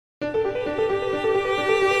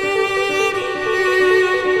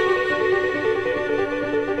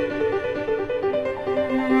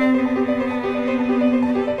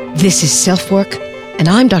This is SelfWork, and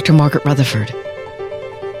I'm Dr. Margaret Rutherford.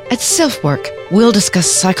 At SelfWork, we'll discuss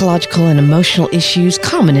psychological and emotional issues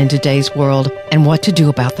common in today's world and what to do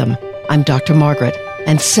about them. I'm Dr. Margaret,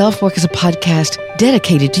 and SelfWork is a podcast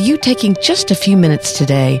dedicated to you taking just a few minutes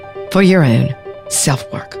today for your own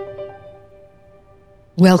self-work.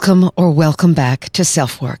 Welcome or welcome back to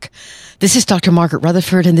SelfWork. This is Dr. Margaret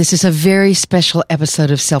Rutherford, and this is a very special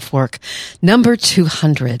episode of SelfWork, number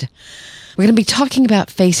 200. We're going to be talking about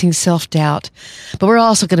facing self-doubt, but we're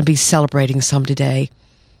also going to be celebrating some today.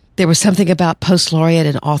 There was something about post-laureate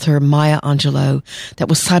and author Maya Angelou that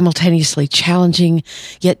was simultaneously challenging,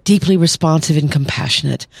 yet deeply responsive and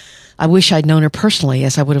compassionate. I wish I'd known her personally,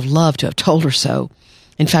 as I would have loved to have told her so.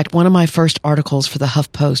 In fact, one of my first articles for the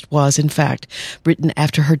HuffPost was, in fact, written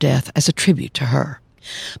after her death as a tribute to her.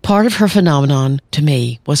 Part of her phenomenon, to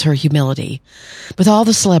me, was her humility. With all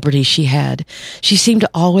the celebrity she had, she seemed to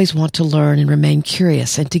always want to learn and remain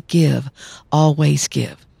curious and to give, always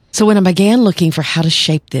give. So when I began looking for how to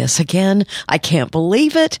shape this, again, I can't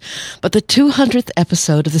believe it, but the 200th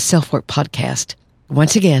episode of the SelfWork podcast,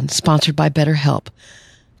 once again sponsored by BetterHelp,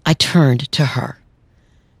 I turned to her.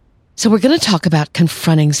 So we're going to talk about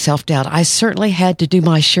confronting self-doubt. I certainly had to do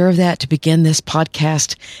my share of that to begin this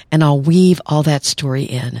podcast, and I'll weave all that story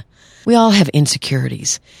in. We all have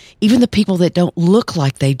insecurities. Even the people that don't look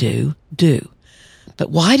like they do. But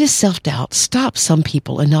why does self-doubt stop some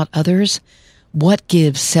people and not others? What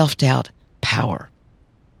gives self-doubt power?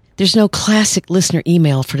 There's no classic listener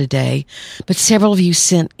email for today, but several of you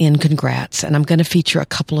sent in congrats, and I'm going to feature a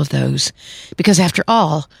couple of those because after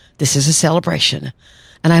all, this is a celebration.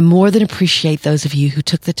 And I more than appreciate those of you who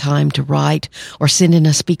took the time to write or send in a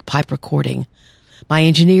SpeakPipe recording. My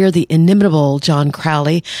engineer, the inimitable John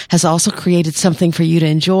Crowley, has also created something for you to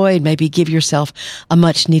enjoy and maybe give yourself a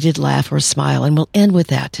much-needed laugh or a smile, and we'll end with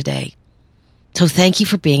that today. So thank you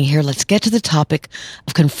for being here. Let's get to the topic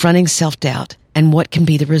of confronting self-doubt and what can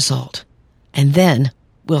be the result. And then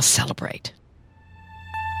we'll celebrate.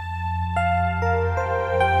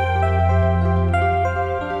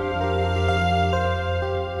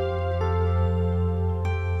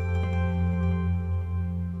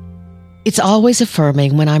 It's always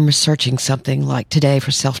affirming when I'm researching something like today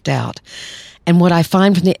for self-doubt. And what I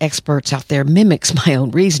find from the experts out there mimics my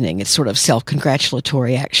own reasoning. It's sort of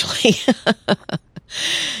self-congratulatory, actually.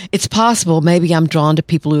 It's possible maybe I'm drawn to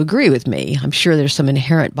people who agree with me. I'm sure there's some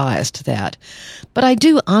inherent bias to that. But I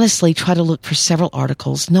do honestly try to look for several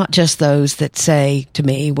articles, not just those that say to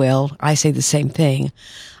me, well, I say the same thing.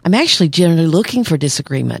 I'm actually generally looking for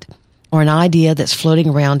disagreement or an idea that's floating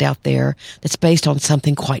around out there that's based on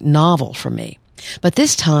something quite novel for me. But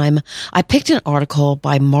this time, I picked an article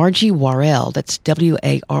by Margie Warrell, that's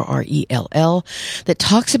Warrell, that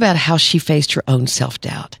talks about how she faced her own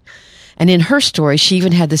self-doubt. And in her story, she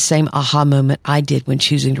even had the same aha moment I did when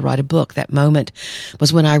choosing to write a book. That moment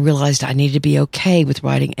was when I realized I needed to be okay with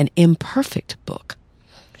writing an imperfect book.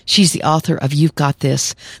 She's the author of You've Got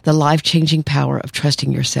This, The Life-Changing Power of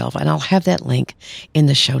Trusting Yourself, and I'll have that link in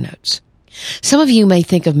the show notes. Some of you may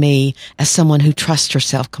think of me as someone who trusts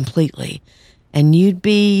herself completely, and you'd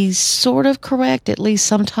be sort of correct, at least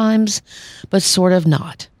sometimes, but sort of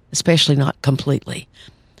not, especially not completely.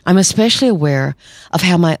 I'm especially aware of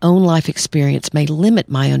how my own life experience may limit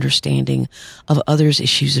my understanding of others'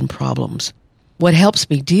 issues and problems. What helps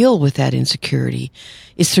me deal with that insecurity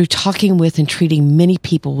is through talking with and treating many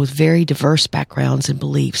people with very diverse backgrounds and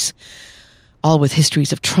beliefs, all with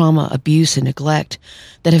histories of trauma, abuse, and neglect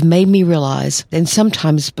that have made me realize, and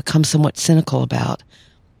sometimes become somewhat cynical about,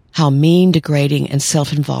 how mean, degrading, and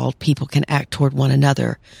self-involved people can act toward one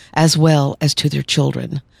another, as well as to their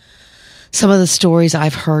children. Some of the stories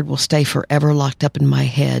I've heard will stay forever locked up in my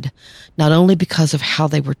head, not only because of how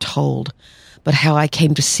they were told, but how I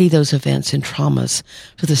came to see those events and traumas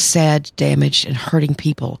through the sad, damaged, and hurting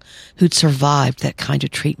people who'd survived that kind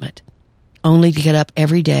of treatment, only to get up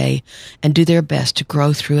every day and do their best to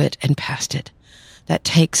grow through it and past it. That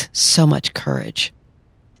takes so much courage.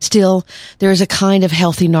 Still, there is a kind of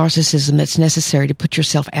healthy narcissism that's necessary to put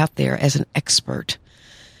yourself out there as an expert.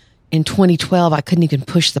 In 2012, I couldn't even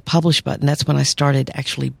push the publish button. That's when I started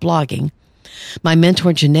actually blogging. My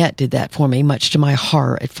mentor, Jeanette, did that for me, much to my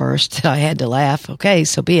horror at first. I had to laugh. Okay,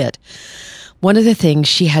 so be it. One of the things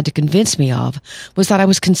she had to convince me of was that I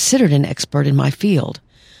was considered an expert in my field.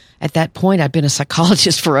 At that point, I'd been a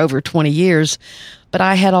psychologist for over 20 years, but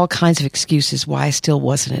I had all kinds of excuses why I still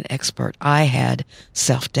wasn't an expert. I had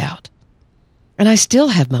self-doubt. And I still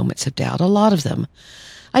have moments of doubt, a lot of them.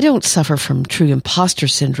 I don't suffer from true imposter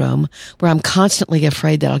syndrome, where I'm constantly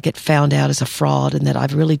afraid that I'll get found out as a fraud and that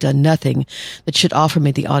I've really done nothing that should offer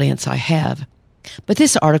me the audience I have. But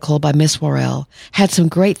this article by Miss Worrell had some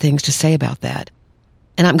great things to say about that.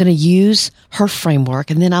 And I'm going to use her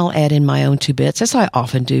framework, and then I'll add in my own 2 bits, as I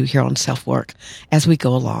often do here on SelfWork, as we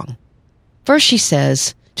go along. First, she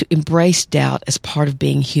says to embrace doubt as part of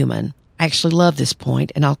being human. I actually love this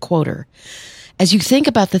point, and I'll quote her. As you think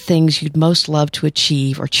about the things you'd most love to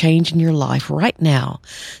achieve or change in your life right now,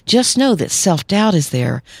 just know that self-doubt is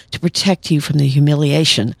there to protect you from the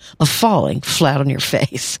humiliation of falling flat on your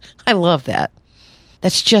face. I love that.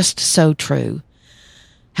 That's just so true.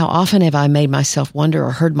 How often have I made myself wonder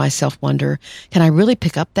or heard myself wonder, can I really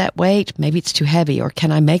pick up that weight? Maybe it's too heavy. Or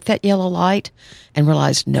can I make that yellow light? And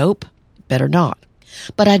realize, nope, better not.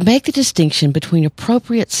 But I'd make the distinction between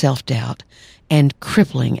appropriate self-doubt and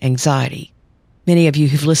crippling anxiety. Many of you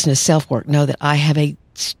who've listened to SelfWork know that I have a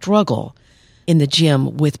struggle in the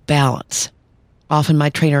gym with balance. Often my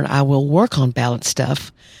trainer and I will work on balance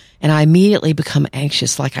stuff, and I immediately become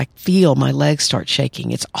anxious, like I feel my legs start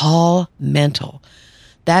shaking. It's all mental.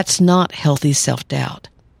 That's not healthy self-doubt.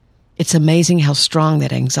 It's amazing how strong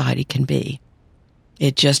that anxiety can be.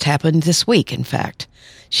 It just happened this week, in fact.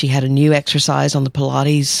 She had a new exercise on the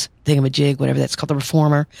Pilates thingamajig, whatever that's called, the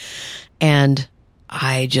reformer, and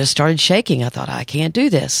I just started shaking. I thought, I can't do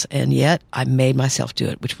this. And yet I made myself do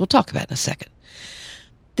it, which we'll talk about in a second.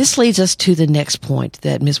 This leads us to the next point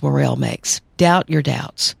that Ms. Worrell makes. Doubt your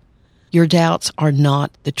doubts. Your doubts are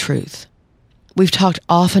not the truth. We've talked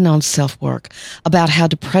often on SelfWork about how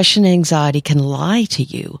depression and anxiety can lie to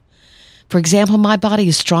you. For example, my body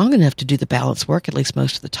is strong enough to do the balance work, at least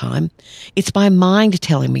most of the time. It's my mind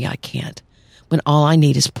telling me I can't, when all I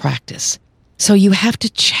need is practice. So you have to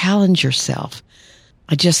challenge yourself.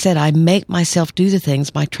 I just said I make myself do the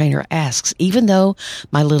things my trainer asks, even though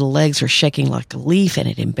my little legs are shaking like a leaf and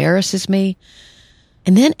it embarrasses me.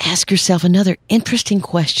 And then ask yourself another interesting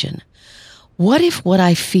question. What if what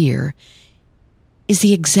I fear is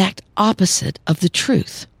the exact opposite of the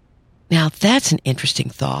truth? Now, that's an interesting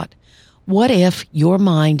thought. What if your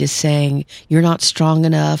mind is saying you're not strong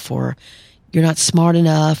enough, or you're not smart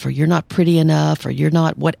enough, or you're not pretty enough, or you're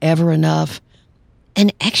not whatever enough?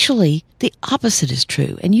 And actually, the opposite is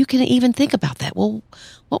true. And you can even think about that. Well,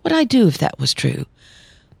 what would I do if that was true?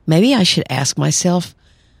 Maybe I should ask myself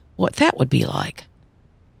what that would be like.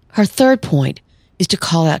 Her third point is to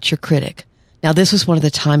call out your critic. Now, this was one of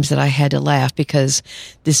the times that I had to laugh because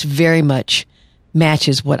this very much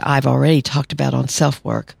matches what I've already talked about on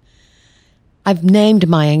SelfWork. I've named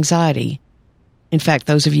my anxiety. In fact,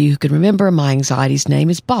 those of you who can remember, my anxiety's name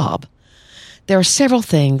is Bob. There are several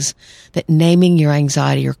things that naming your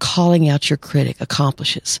anxiety or calling out your critic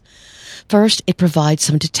accomplishes. First, it provides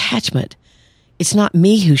some detachment. It's not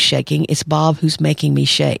me who's shaking, it's Bob who's making me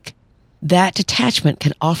shake. That detachment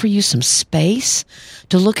can offer you some space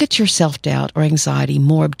to look at your self-doubt or anxiety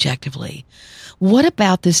more objectively. What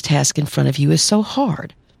about this task in front of you is so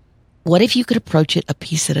hard? What if you could approach it a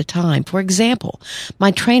piece at a time? For example, my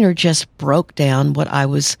trainer just broke down what I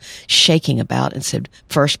was shaking about and said,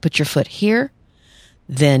 first put your foot here,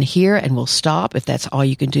 then here, and we'll stop. If that's all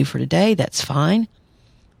you can do for today, that's fine.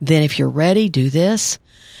 Then if you're ready, do this.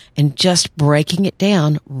 And just breaking it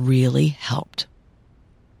down really helped.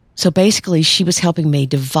 So basically, she was helping me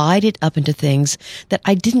divide it up into things that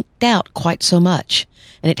I didn't doubt quite so much.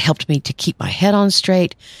 And it helped me to keep my head on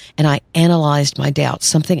straight, and I analyzed my doubts,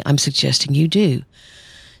 something I'm suggesting you do.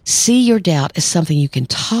 See your doubt as something you can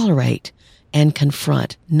tolerate and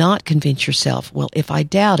confront, not convince yourself, well, if I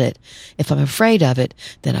doubt it, if I'm afraid of it,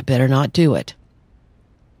 then I better not do it.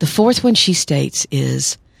 The fourth one she states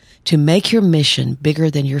is to make your mission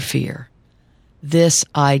bigger than your fear. This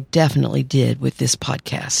I definitely did with this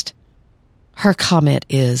podcast. Her comment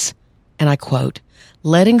is, and I quote,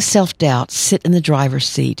 letting self-doubt sit in the driver's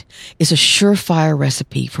seat is a surefire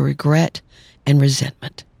recipe for regret and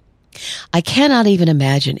resentment. I cannot even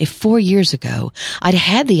imagine if 4 years ago I'd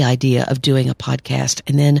had the idea of doing a podcast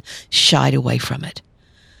and then shied away from it.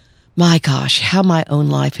 My gosh, how my own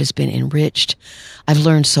life has been enriched. I've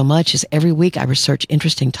learned so much as every week I research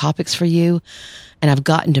interesting topics for you, and I've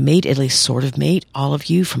gotten to meet, at least sort of meet, all of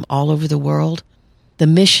you from all over the world. The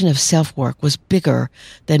mission of SelfWork was bigger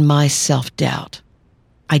than my self-doubt.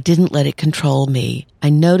 I didn't let it control me. I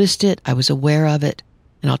noticed it, I was aware of it,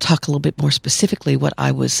 and I'll talk a little bit more specifically what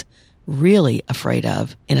I was really afraid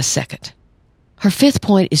of in a second. Her fifth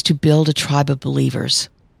point is to build a tribe of believers.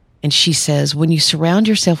 And she says, when you surround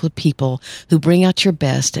yourself with people who bring out your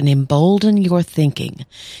best and embolden your thinking,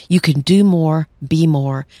 you can do more, be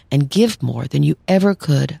more, and give more than you ever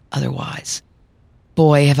could otherwise.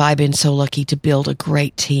 Boy, have I been so lucky to build a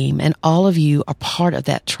great team, and all of you are part of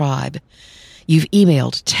that tribe. You've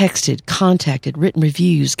emailed, texted, contacted, written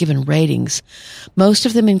reviews, given ratings, most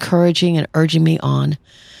of them encouraging and urging me on.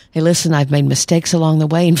 Hey, listen, I've made mistakes along the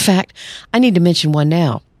way. In fact, I need to mention one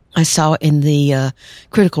now. I saw in the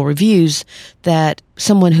critical reviews that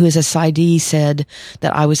someone who is a PsyD said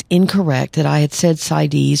that I was incorrect, that I had said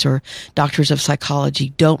PsyDs or doctors of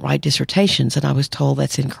psychology don't write dissertations, and I was told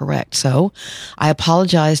that's incorrect. So I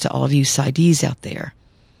apologize to all of you PsyDs out there.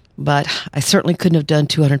 But I certainly couldn't have done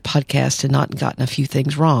 200 podcasts and not gotten a few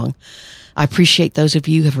things wrong. I appreciate those of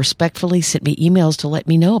you who have respectfully sent me emails to let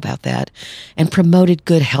me know about that and promoted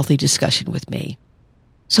good, healthy discussion with me.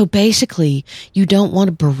 So basically, you don't want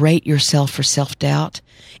to berate yourself for self-doubt.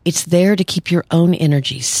 It's there to keep your own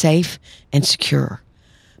energy safe and secure.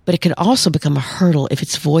 But it can also become a hurdle if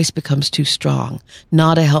its voice becomes too strong,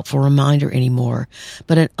 not a helpful reminder anymore,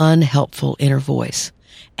 but an unhelpful inner voice.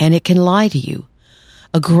 And it can lie to you.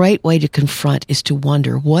 A great way to confront is to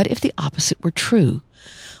wonder, what if the opposite were true?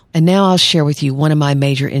 And now I'll share with you one of my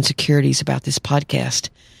major insecurities about this podcast.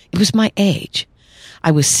 It was my age.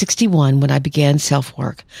 I was 61 when I began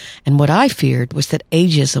SelfWork, and what I feared was that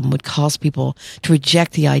ageism would cause people to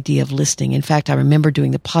reject the idea of listening. In fact, I remember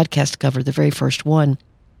doing the podcast cover, the very first one,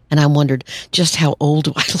 and I wondered, just how old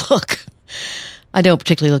do I look? I don't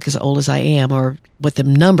particularly look as old as I am or what the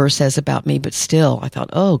number says about me, but still, I thought,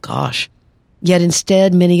 oh gosh. Yet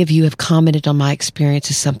instead, many of you have commented on my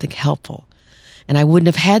experience as something helpful, and I wouldn't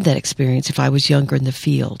have had that experience if I was younger in the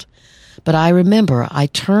field. But I remember I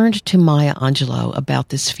turned to Maya Angelou about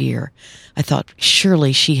this fear. I thought,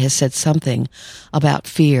 surely she has said something about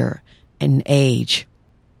fear and age.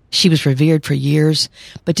 She was revered for years,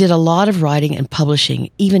 but did a lot of writing and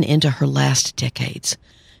publishing even into her last decades.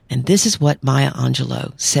 And this is what Maya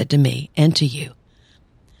Angelou said to me and to you.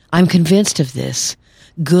 I'm convinced of this.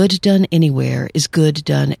 Good done anywhere is good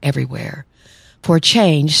done everywhere. For a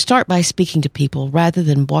change, start by speaking to people rather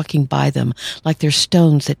than walking by them like they're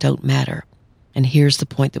stones that don't matter. And here's the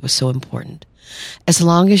point that was so important. As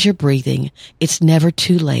long as you're breathing, it's never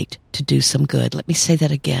too late to do some good. Let me say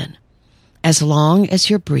that again. As long as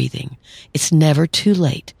you're breathing, it's never too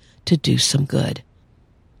late to do some good.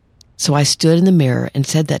 So I stood in the mirror and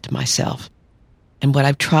said that to myself. And what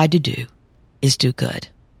I've tried to do is do good.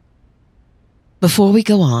 Before we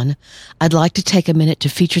go on, I'd like to take a minute to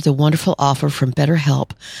feature the wonderful offer from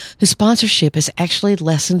BetterHelp, whose sponsorship has actually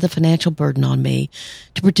lessened the financial burden on me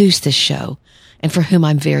to produce this show, and for whom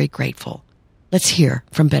I'm very grateful. Let's hear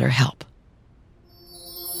from BetterHelp.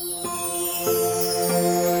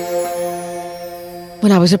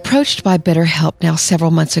 When I was approached by BetterHelp now several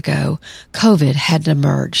months ago, COVID hadn't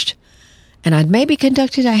emerged, and I'd maybe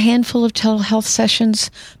conducted a handful of telehealth sessions,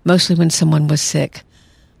 mostly when someone was sick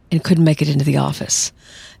and couldn't make it into the office.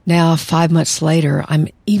 Now, 5 months later, I'm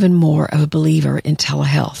even more of a believer in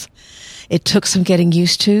telehealth. It took some getting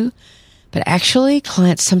used to, but actually,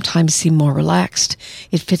 clients sometimes seem more relaxed.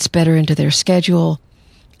 It fits better into their schedule.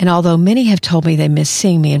 And although many have told me they miss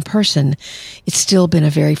seeing me in person, it's still been a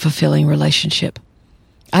very fulfilling relationship.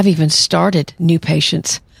 I've even started new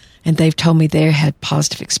patients, and they've told me they had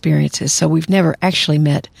positive experiences, so we've never actually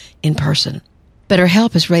met in person.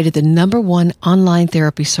 BetterHelp is rated the #1 online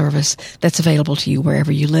therapy service that's available to you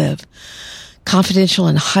wherever you live. Confidential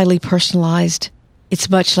and highly personalized, it's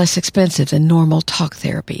much less expensive than normal talk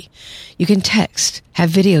therapy. You can text, have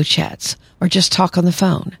video chats, or just talk on the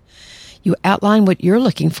phone. You outline what you're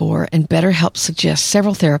looking for, and BetterHelp suggests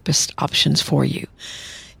several therapist options for you.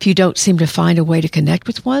 If you don't seem to find a way to connect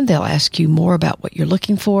with one, they'll ask you more about what you're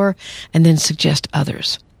looking for and then suggest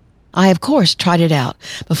others. I, of course, tried it out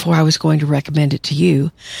before I was going to recommend it to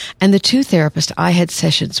you, and the 2 therapists I had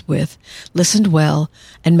sessions with listened well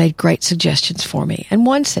and made great suggestions for me, and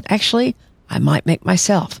one said, actually, I might make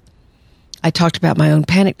myself. I talked about my own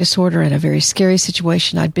panic disorder and a very scary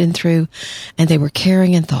situation I'd been through, and they were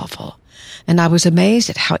caring and thoughtful. And I was amazed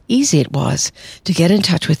at how easy it was to get in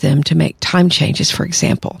touch with them to make time changes, for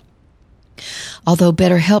example. Although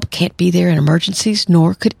BetterHelp can't be there in emergencies,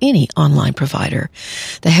 nor could any online provider,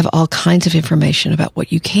 they have all kinds of information about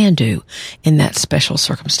what you can do in that special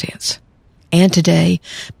circumstance. And today,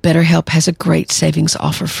 BetterHelp has a great savings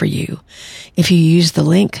offer for you. If you use the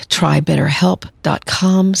link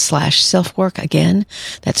trybetterhelp.com/selfwork, again,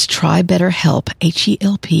 that's trybetterhelp,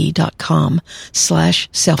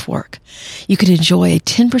 HELP.com/selfwork. You can enjoy a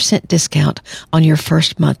 10% discount on your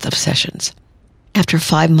first month of sessions. After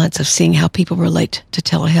 5 months of seeing how people relate to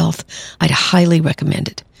telehealth, I'd highly recommend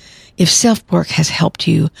it. If SelfWork has helped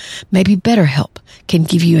you, maybe BetterHelp can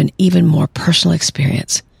give you an even more personal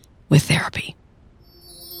experience with therapy.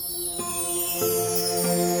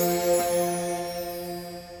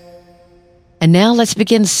 And now let's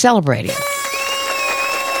begin celebrating.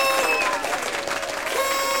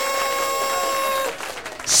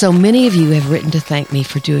 So many of you have written to thank me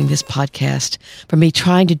for doing this podcast, for me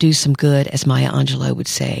trying to do some good, as Maya Angelou would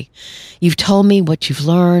say. You've told me what you've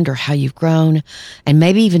learned or how you've grown, and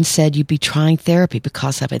maybe even said you'd be trying therapy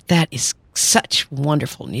because of it. That is such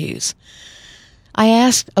wonderful news. I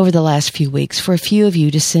asked over the last few weeks for a few of you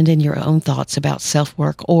to send in your own thoughts about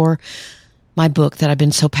self-work or my book that I've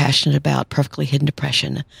been so passionate about, Perfectly Hidden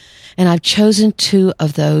Depression. And I've chosen 2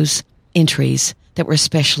 of those entries that were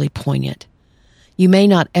especially poignant. You may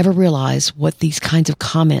not ever realize what these kinds of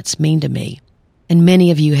comments mean to me, and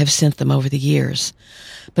many of you have sent them over the years.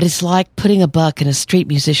 But it's like putting a buck in a street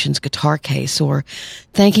musician's guitar case, or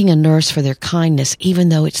thanking a nurse for their kindness even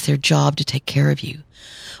though it's their job to take care of you,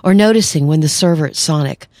 or noticing when the server at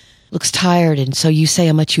Sonic looks tired and so you say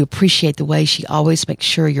how much you appreciate the way she always makes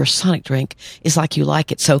sure your Sonic drink is like you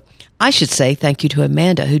like it. So I should say thank you to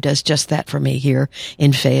Amanda, who does just that for me here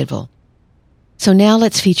in Fayetteville. So now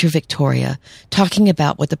let's feature Victoria talking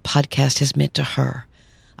about what the podcast has meant to her.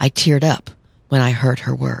 I teared up when I heard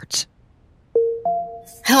her words.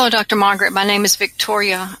 Hello, Dr. Margaret. My name is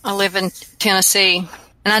Victoria. I live in Tennessee.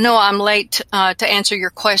 And I know I'm late to answer your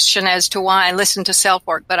question as to why I listen to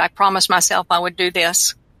SelfWork, but I promised myself I would do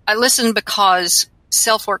this. I listen because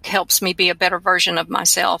SelfWork helps me be a better version of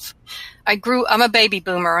myself. I'm a baby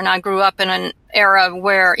boomer, and I grew up in an era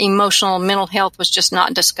where emotional mental health was just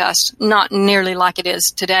not discussed, not nearly like it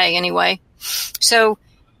is today anyway. So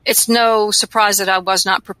it's no surprise that I was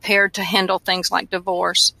not prepared to handle things like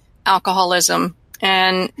divorce, alcoholism,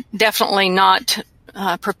 and definitely not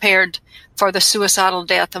prepared for the suicidal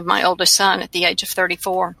death of my oldest son at the age of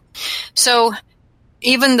 34. So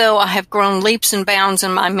even though I have grown leaps and bounds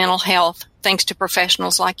in my mental health, thanks to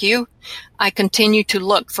professionals like you, I continue to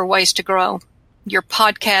look for ways to grow. Your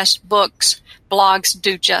podcast, books, blogs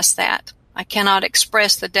do just that. I cannot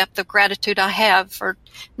express the depth of gratitude I have for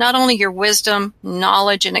not only your wisdom,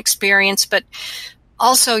 knowledge, and experience, but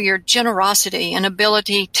also your generosity and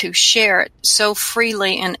ability to share it so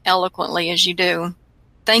freely and eloquently as you do.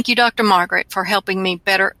 Thank you, Dr. Margaret, for helping me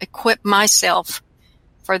better equip myself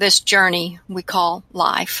for this journey we call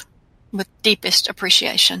life. With deepest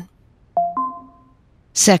appreciation.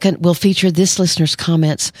 Second, we'll feature this listener's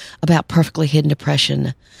comments about Perfectly Hidden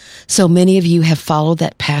Depression. So many of you have followed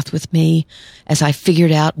that path with me as I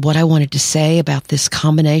figured out what I wanted to say about this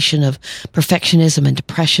combination of perfectionism and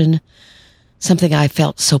depression, something I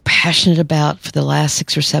felt so passionate about for the last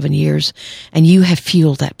 6 or 7 years, and you have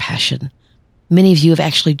fueled that passion. Many of you have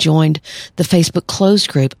actually joined the Facebook closed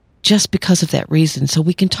group just because of that reason, so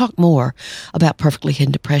we can talk more about Perfectly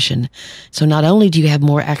Hidden Depression. So not only do you have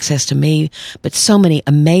more access to me, but so many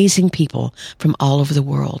amazing people from all over the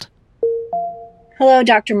world. Hello,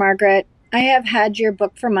 Dr. Margaret. I have had your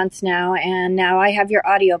book for months now, and now I have your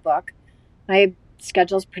audiobook. My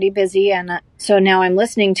schedule's pretty busy, and so now I'm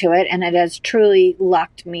listening to it, and it has truly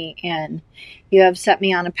locked me in. You have set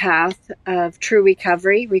me on a path of true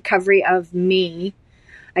recovery of me.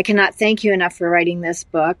 I cannot thank you enough for writing this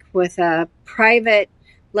book. With a private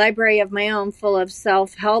library of my own full of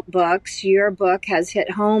self-help books, your book has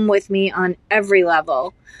hit home with me on every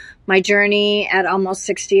level. My journey at almost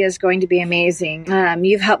 60 is going to be amazing.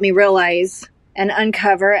 You've helped me realize and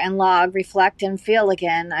uncover and log, reflect, and feel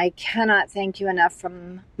again. I cannot thank you enough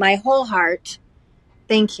from my whole heart.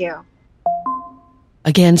 Thank you.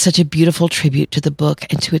 Again, such a beautiful tribute to the book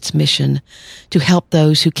and to its mission to help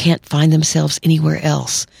those who can't find themselves anywhere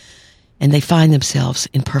else, and they find themselves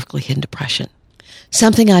in Perfectly Hidden Depression.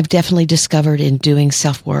 Something I've definitely discovered in doing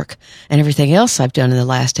self-work and everything else I've done in the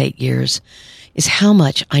last 8 years is how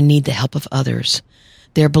much I need the help of others,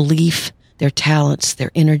 their belief, their talents, their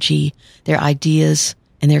energy, their ideas,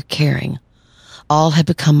 and their caring. All have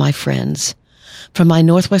become my friends. From my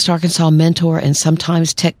Northwest Arkansas mentor and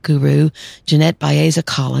sometimes tech guru, Jeanette Baeza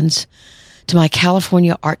Collins, to my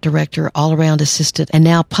California art director, all-around assistant, and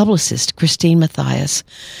now publicist, Christine Mathias,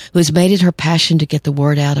 who has made it her passion to get the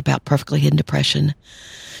word out about Perfectly Hidden Depression,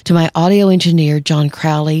 to my audio engineer, John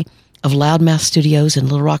Crowley of Loudmouth Studios in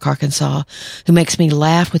Little Rock, Arkansas, who makes me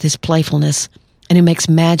laugh with his playfulness and who makes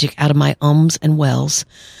magic out of my ums and wells,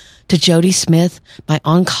 to Jody Smith, my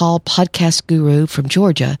on-call podcast guru from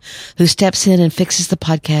Georgia, who steps in and fixes the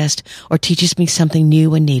podcast or teaches me something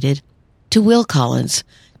new and needed, to Will Collins,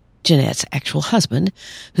 Jeanette's actual husband,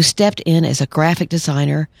 who stepped in as a graphic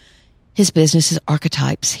designer. His business is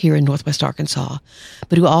Archetypes here in Northwest Arkansas,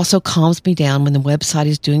 but who also calms me down when the website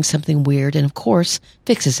is doing something weird and, of course,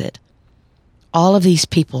 fixes it. All of these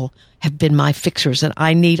people have been my fixers, and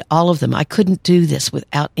I need all of them. I couldn't do this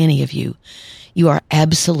without any of you. You are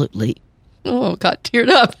absolutely, got teared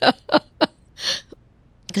up.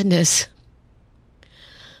 Goodness.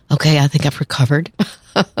 Okay, I think I've recovered.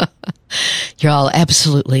 You're all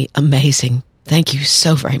absolutely amazing. Thank you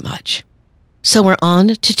so very much. So we're on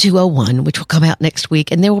to 201, which will come out next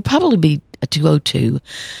week, and there will probably be a 202.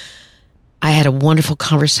 I had a wonderful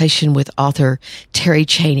conversation with author Terry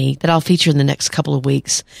Chaney that I'll feature in the next couple of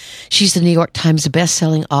weeks. She's the New York Times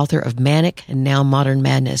best-selling author of Manic and Now Modern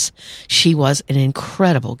Madness. She was an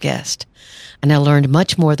incredible guest, and I learned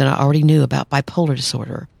much more than I already knew about bipolar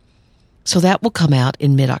disorder. So that will come out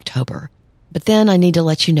in mid-October. But then I need to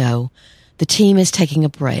let you know the team is taking a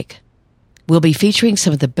break. We'll be featuring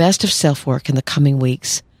some of the best of SelfWork in the coming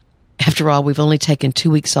weeks. After all, we've only taken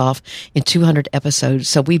 2 weeks off in 200 episodes,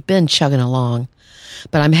 so we've been chugging along.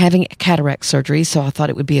 But I'm having cataract surgery, so I thought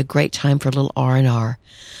it would be a great time for a little R&R.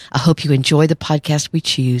 I hope you enjoy the podcast we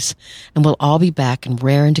choose, and we'll all be back and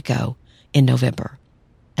raring to go in November.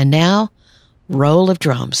 And now, roll of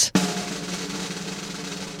drums.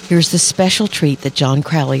 Here's the special treat that John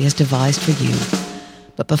Crowley has devised for you.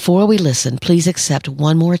 But before we listen, please accept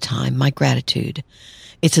one more time my gratitude.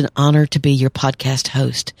 It's an honor to be your podcast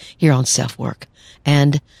host here on SelfWork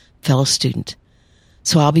and fellow student.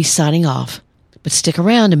 So I'll be signing off, but stick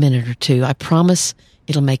around a minute or two. I promise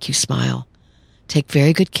it'll make you smile. Take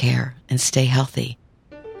very good care and stay healthy.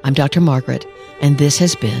 I'm Dr. Margaret, and this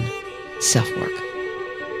has been SelfWork.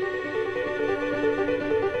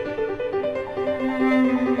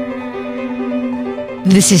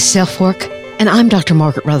 This is SelfWork, and I'm Dr.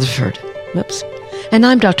 Margaret Rutherford. Whoops. And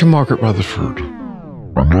I'm Dr. Margaret Rutherford.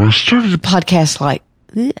 And I started a podcast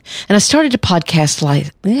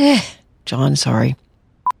like, John, sorry.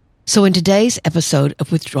 So in today's episode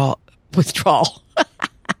of withdrawal.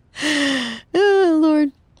 Oh,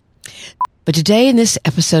 Lord. But today in this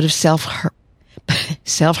episode of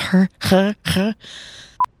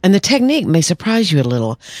and the technique may surprise you a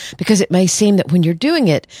little, because it may seem that when you're doing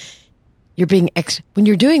it, when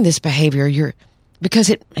you're doing this behavior, because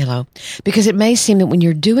it may seem that when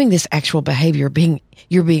you're doing this actual behavior,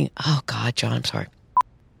 you're being, oh God, John, I'm sorry.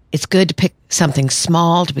 It's good to pick something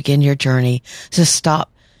small to begin your journey. So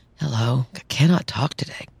stop. Hello. I cannot talk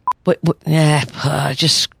today.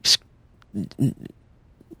 Just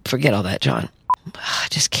forget all that, John. I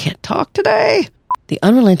just can't talk today. The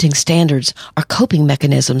unrelenting standards are coping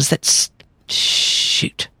mechanisms that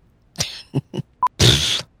shoot.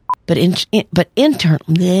 But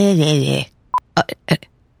internally,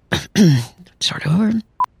 start over.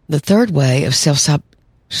 The third way of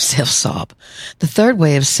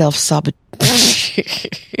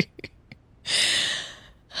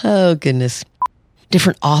oh goodness.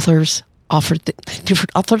 Different authors offered.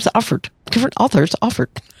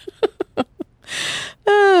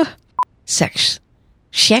 Sex.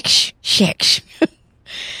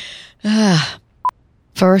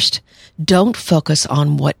 First, don't focus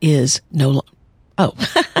on what is no longer. Oh,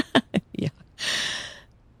 yeah.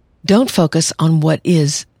 Don't focus on what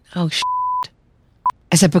is. Oh, shit.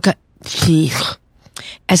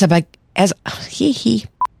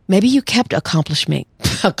 Maybe you kept accomplishing.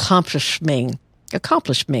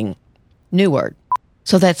 New word.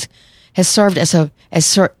 So that's has served as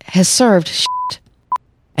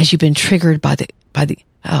you've been triggered by the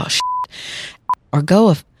oh shit.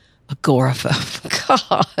 Agoraphobe.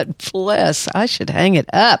 God bless. I should hang it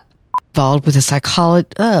up. Involved with a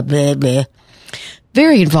psychologist.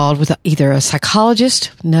 Very involved with either a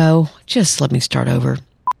psychologist. No, just let me start over.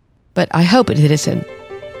 But I hope it isn't.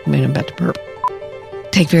 I mean, I'm about to burp.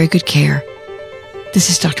 Take very good care. This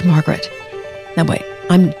is Dr. Margaret. No, wait.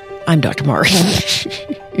 I'm Dr.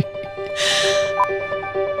 Margaret.